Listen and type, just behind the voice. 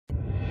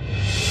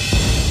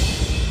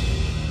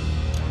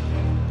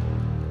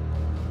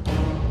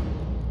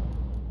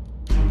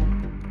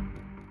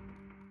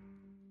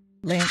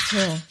Lance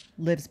Hill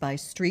lives by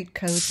street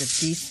codes of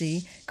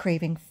D.C.,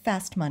 craving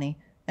fast money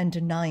and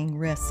denying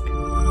risk.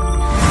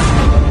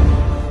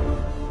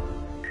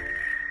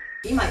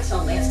 He might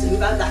tell Lance to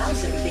move out of the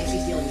house if he thinks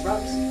he's dealing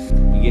drugs.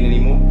 You getting any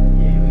more?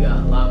 Yeah, we got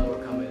a lot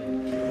more coming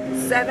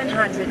in.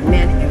 700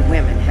 men and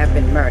women have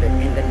been murdered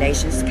in the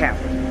nation's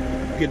capital.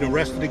 Getting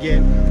arrested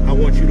again, I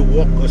want you to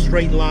walk a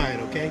straight line,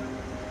 okay?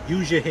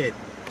 Use your head.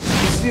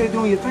 You still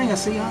doing your thing, I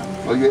see, huh?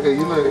 Oh yeah, hey,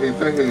 you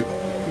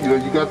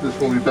got this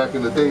for me back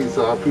in the day,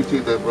 so I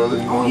appreciate that, brother.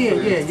 You know Oh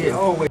yeah,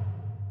 always.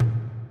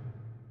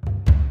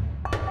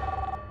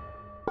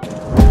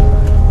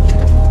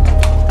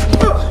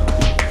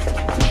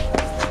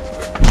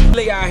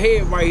 Lay our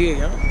head right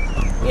here,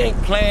 huh? We ain't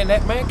playing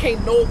that, man.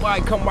 Can't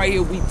nobody come right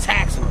here, we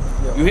taxing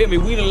them. You hear me?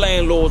 We the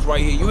landlords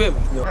right here, you hear me?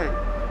 Hey,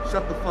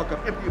 shut the fuck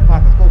up. Empty your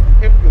pockets. Both of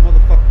you, empty your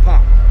motherfucking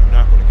pockets. You're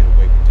not gonna get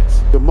away with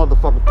this. Your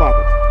motherfucking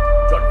pockets.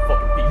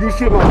 You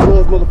shit my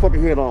brother's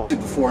motherfucking head off.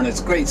 Before, and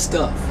it's great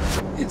stuff.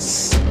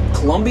 It's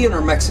Colombian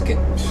or Mexican?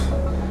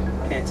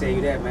 Can't tell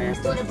you that, man.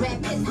 I like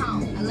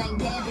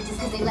bad bitches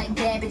cause they like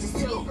bad bitches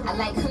too. I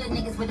like hood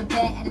niggas with a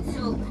bad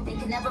attitude. They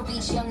can never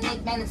reach young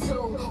Nick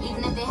Manitou,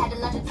 even if they had a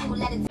longitude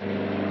latitude.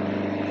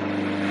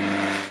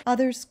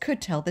 Others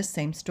could tell this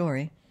same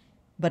story,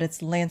 but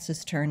it's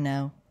Lance's turn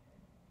now,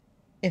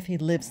 if he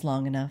lives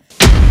long enough.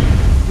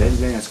 Let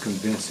Lance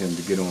convince him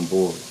to get on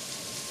board.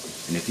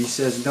 And if he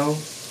says no,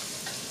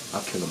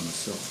 I'll kill him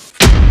myself.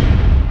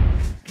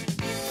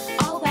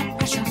 All that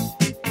pressure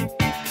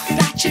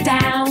got you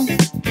down.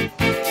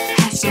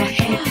 Has your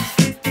head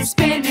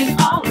spinning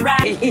all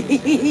around.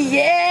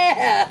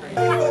 Yeah!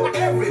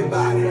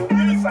 Everybody,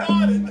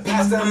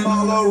 pass them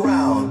all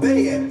around.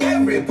 They at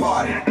every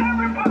party.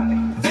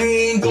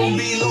 They ain't gonna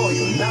be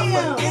loyal,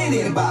 not for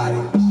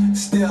anybody.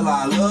 Still,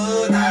 I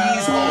love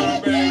these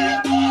hoes.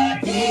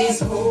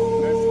 These hoes.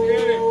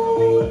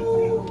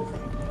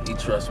 He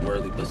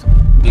trustworthy, but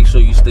make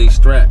sure you stay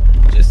strapped,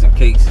 just in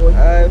case.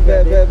 Alright,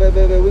 bet. We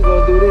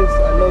gonna do this. I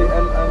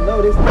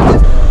know this.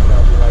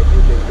 Like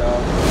you, big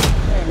dog.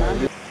 Hey,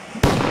 man.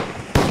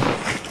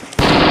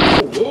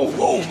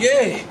 Oh,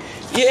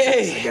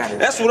 yeah.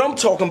 That's what I'm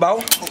talking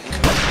about.